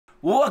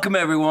Welcome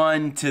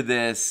everyone to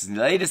this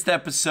latest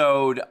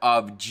episode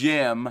of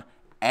Jim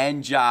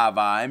and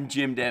Java. I'm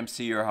Jim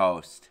Dempsey, your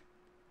host.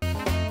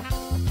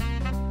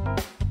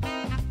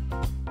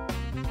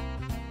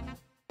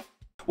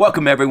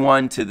 Welcome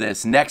everyone to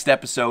this next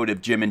episode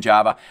of Jim and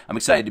Java. I'm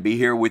excited to be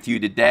here with you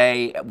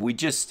today. We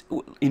just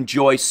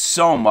enjoy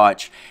so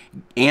much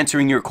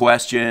answering your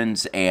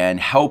questions and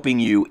helping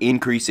you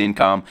increase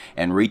income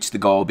and reach the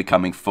goal of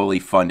becoming fully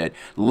funded.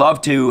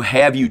 Love to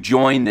have you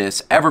join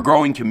this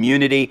ever-growing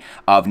community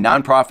of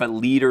nonprofit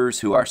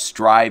leaders who are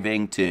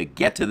striving to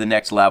get to the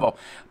next level.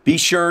 Be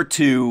sure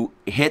to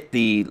hit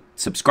the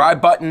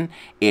subscribe button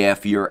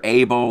if you're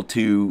able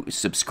to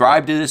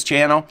subscribe to this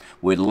channel.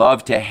 We'd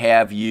love to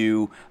have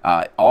you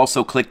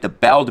also click the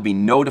bell to be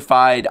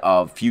notified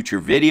of future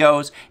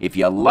videos. If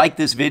you like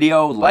this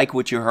video, like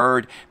what you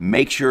heard,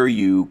 make sure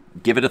you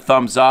give it a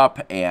thumbs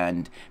up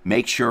and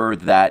make sure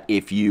that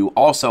if you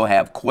also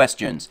have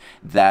questions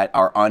that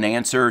are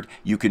unanswered,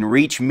 you can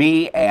reach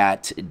me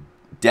at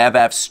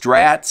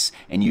DevFStrats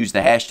and use the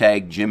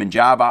hashtag Jim and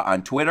Java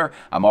on Twitter.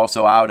 I'm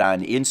also out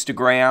on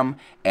Instagram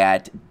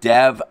at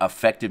Dev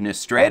Effectiveness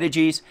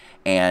Strategies,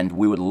 and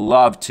we would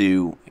love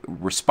to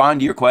respond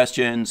to your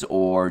questions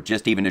or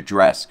just even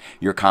address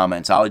your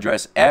comments. I'll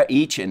address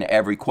each and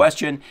every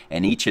question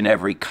and each and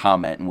every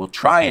comment, and we'll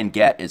try and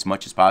get as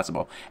much as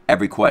possible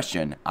every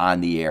question on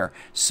the air.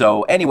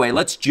 So anyway,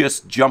 let's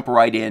just jump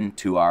right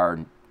into our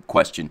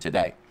question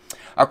today.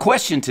 Our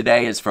question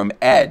today is from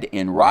Ed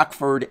in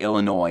Rockford,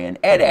 Illinois, and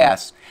Ed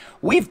asks,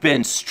 we've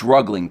been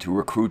struggling to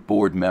recruit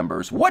board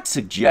members. What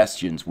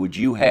suggestions would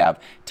you have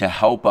to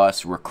help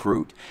us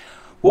recruit?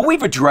 Well,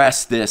 we've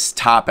addressed this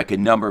topic a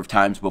number of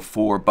times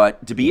before,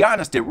 but to be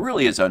honest, it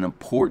really is an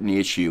important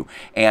issue,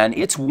 and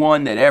it's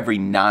one that every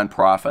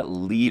nonprofit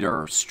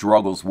leader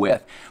struggles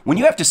with. When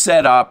you have to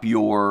set up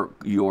your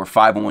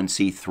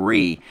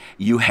 501c3,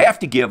 you have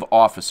to give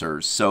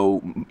officers,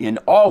 so in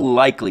all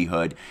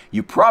likelihood,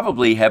 you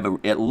probably have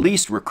at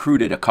least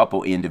recruited a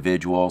couple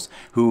individuals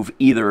who've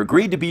either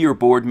agreed to be your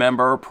board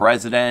member,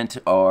 president,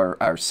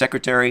 or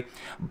secretary,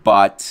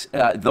 but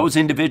those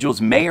individuals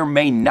may or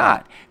may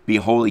not be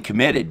wholly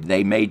committed.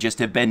 They may just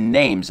have been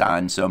names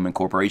on some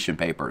incorporation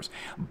papers.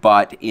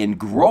 But in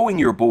growing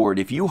your board,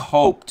 if you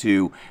hope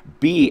to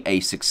be a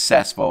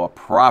successful, a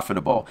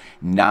profitable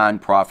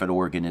nonprofit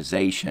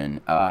organization,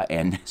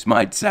 and that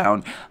might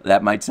sound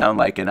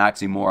like an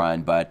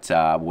oxymoron,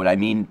 but what I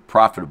mean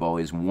profitable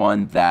is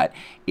one that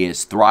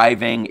is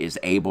thriving, is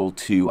able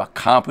to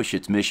accomplish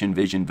its mission,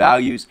 vision,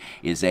 values,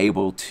 is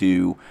able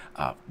to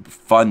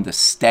fund the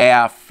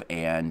staff,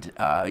 and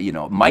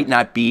might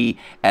not be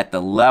at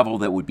the level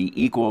that would be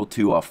equal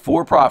to a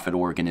for-profit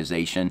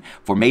organization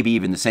for maybe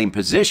even the same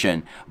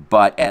position,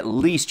 but at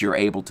least you're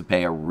able to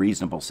pay a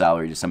reasonable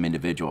salary to some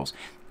individuals.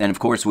 And of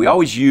course, we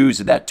always use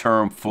that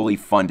term fully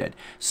funded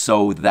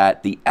so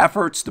that the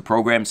efforts, the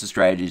programs, the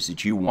strategies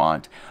that you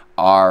want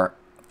are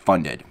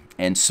funded.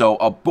 And so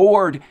a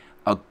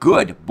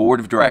good board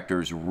of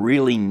directors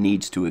really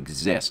needs to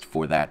exist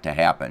for that to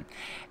happen.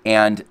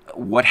 And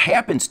what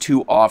happens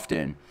too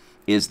often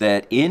is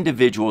that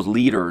individuals,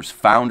 leaders,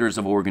 founders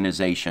of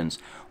organizations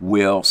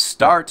will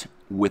start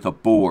with a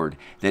board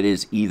that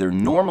is either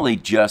normally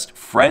just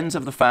friends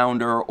of the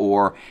founder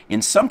or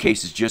in some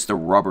cases just a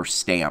rubber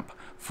stamp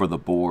for the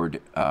board,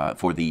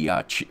 for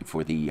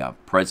the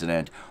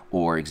president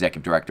or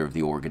executive director of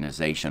the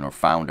organization or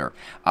founder.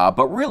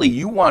 But really,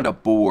 you want a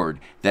board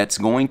that's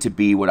going to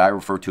be what I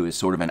refer to as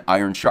sort of an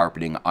iron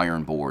sharpening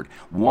iron board.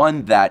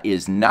 One that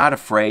is not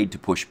afraid to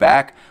push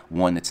back,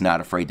 one that's not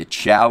afraid to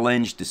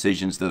challenge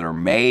decisions that are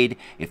made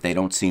if they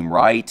don't seem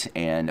right,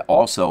 and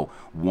also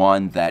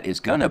one that is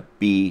going to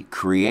be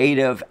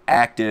creative,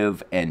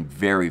 active, and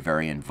very,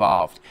 very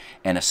involved,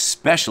 and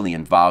especially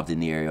involved in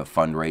the area of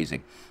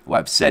fundraising. Well,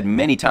 I've said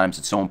many times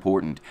it's so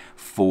important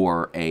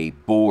for a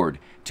board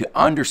to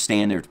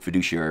understand their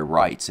fiduciary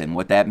rights, and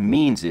what that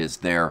means is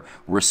their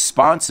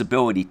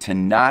responsibility to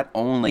not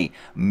only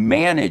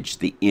manage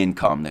the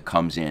income that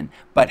comes in,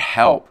 but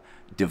help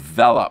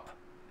develop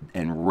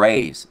and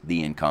raise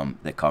the income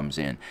that comes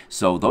in.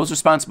 So those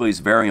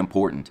responsibilities are very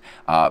important.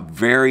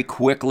 Very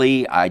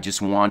quickly, I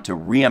just want to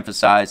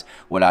reemphasize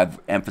what I've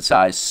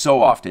emphasized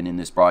so often in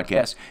this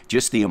broadcast,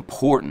 just the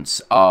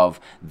importance of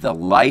the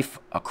life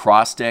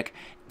acrostic,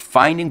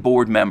 finding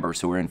board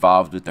members who are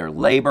involved with their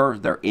labor,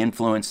 their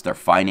influence, their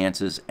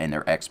finances, and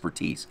their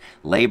expertise.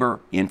 Labor,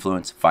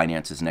 influence,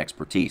 finances, and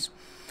expertise.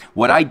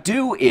 What I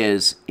do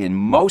is, in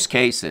most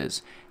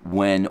cases,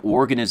 when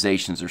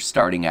organizations are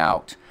starting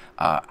out,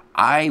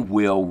 I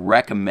will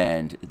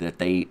recommend that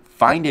they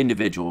find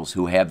individuals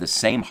who have the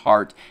same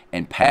heart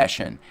and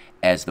passion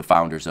as the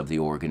founders of the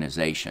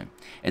organization.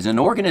 As an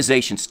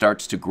organization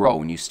starts to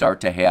grow and you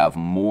start to have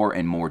more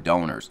and more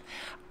donors,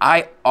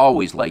 I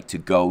always like to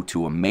go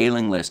to a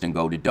mailing list and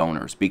go to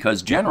donors,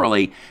 because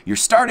generally you're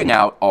starting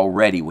out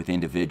already with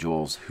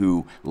individuals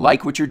who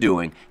like what you're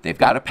doing, they've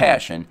got a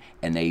passion,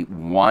 and they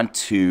want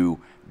to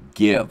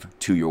give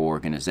to your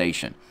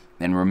organization.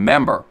 And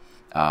remember,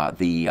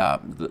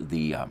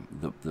 the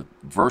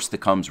verse that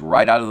comes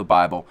right out of the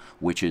Bible,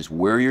 which is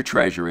where your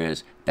treasure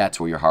is, that's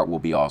where your heart will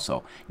be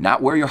also.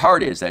 Not where your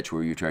heart is, that's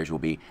where your treasure will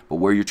be, but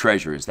where your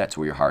treasure is, that's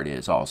where your heart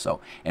is also.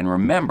 And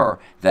remember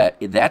that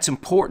that's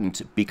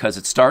important because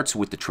it starts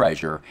with the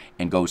treasure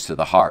and goes to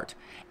the heart.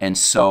 And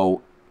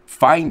so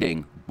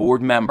finding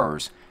board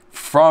members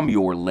from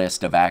your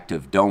list of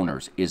active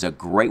donors is a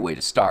great way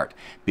to start,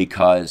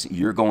 because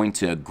you're going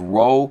to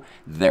grow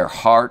their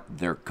heart,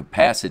 their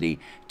capacity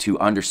to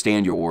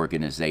understand your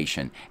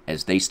organization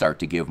as they start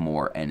to give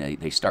more and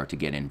they start to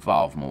get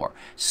involved more.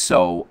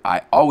 So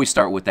I always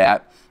start with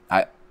that.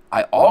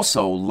 I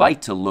also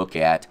like to look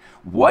at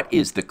what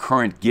is the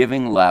current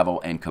giving level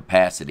and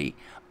capacity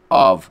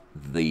of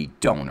the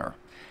donor.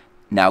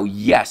 Now,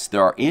 yes,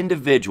 there are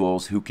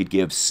individuals who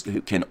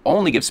can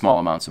only give small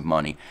amounts of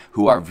money,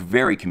 who are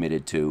very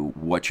committed to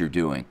what you're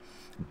doing.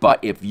 But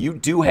if you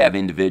do have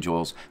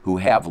individuals who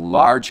have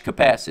large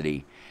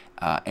capacity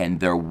and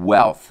their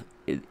wealth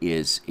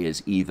is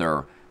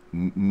either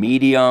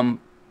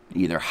medium,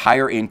 either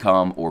higher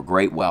income or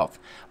great wealth,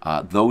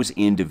 those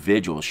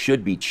individuals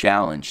should be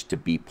challenged to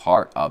be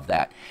part of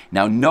that.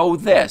 Now, know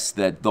this,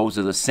 that those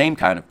are the same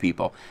kind of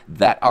people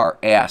that are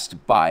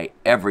asked by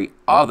every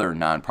other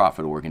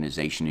nonprofit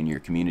organization in your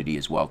community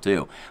as well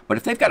too. But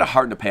if they've got a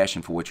heart and a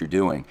passion for what you're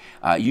doing,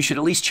 you should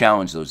at least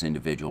challenge those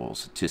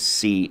individuals to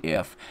see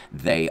if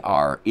they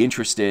are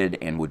interested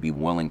and would be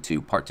willing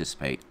to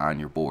participate on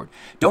your board.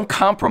 Don't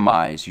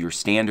compromise your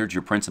standards,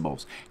 your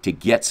principles to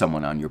get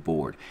someone on your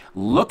board.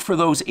 Look for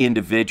those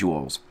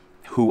individuals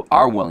who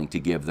are willing to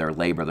give their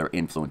labor, their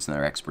influence, and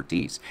their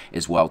expertise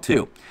as well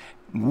too.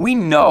 We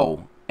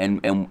know,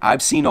 and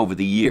I've seen over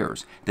the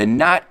years, that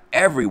not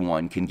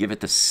everyone can give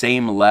at the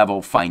same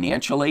level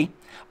financially.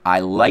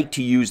 I like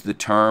to use the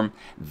term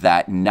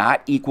that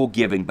not equal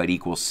giving, but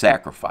equal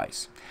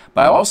sacrifice.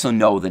 But I also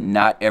know that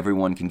not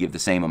everyone can give the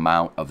same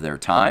amount of their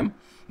time.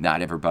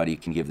 Not everybody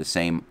can give the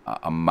same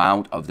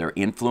amount of their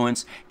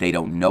influence. They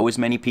don't know as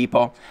many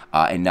people,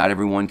 and not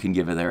everyone can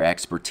give their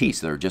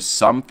expertise. There are just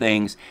some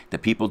things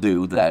that people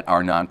do that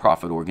our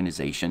nonprofit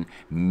organization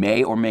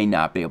may or may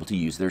not be able to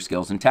use their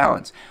skills and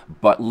talents.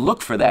 But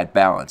look for that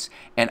balance.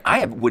 And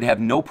I would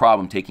have no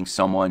problem taking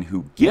someone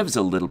who gives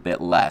a little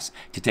bit less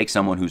to take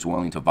someone who's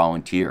willing to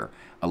volunteer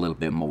a little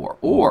bit more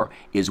or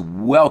is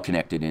well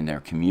connected in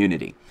their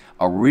community.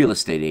 A real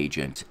estate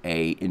agent,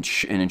 an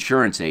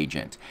insurance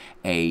agent,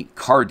 a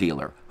car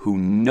dealer who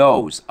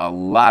knows a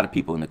lot of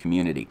people in the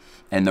community,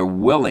 and they're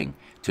willing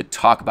to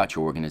talk about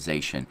your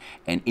organization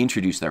and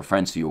introduce their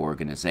friends to your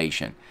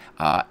organization,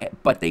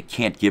 but they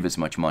can't give as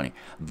much money.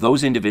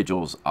 Those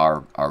individuals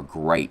are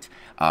great.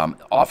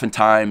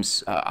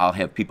 Oftentimes, I'll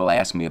have people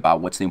ask me about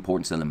what's the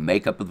importance of the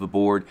makeup of the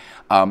board.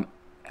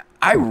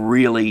 I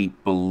really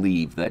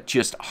believe that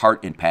just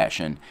heart and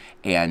passion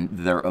and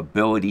their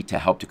ability to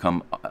help to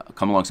come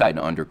alongside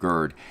and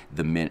undergird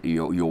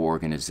your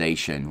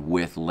organization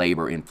with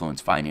labor, influence,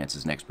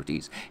 finances, and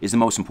expertise is the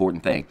most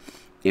important thing.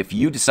 If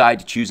you decide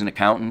to choose an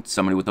accountant,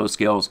 somebody with those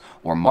skills,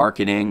 or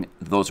marketing,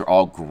 those are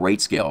all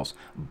great skills.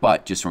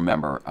 But just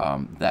remember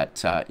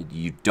that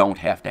you don't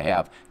have to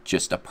have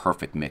just a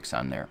perfect mix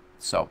on there.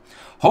 So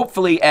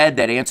hopefully, Ed,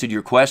 that answered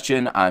your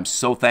question. I'm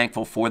so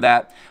thankful for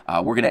that.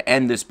 We're going to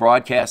end this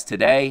broadcast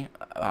today.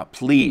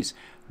 Please,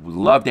 we'd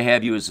love to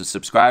have you as a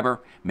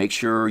subscriber. Make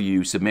sure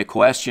you submit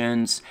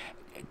questions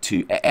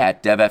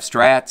at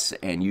DevFStrats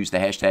and use the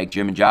hashtag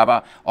Jim and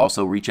Java.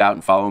 Also, reach out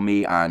and follow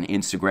me on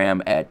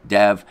Instagram at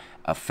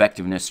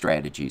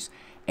DevEffectivenessStrategies.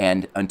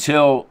 And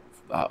until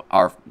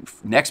our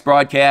next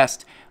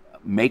broadcast,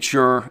 make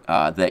sure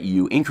that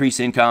you increase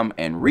income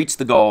and reach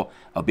the goal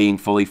of being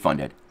fully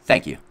funded.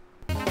 Thank you.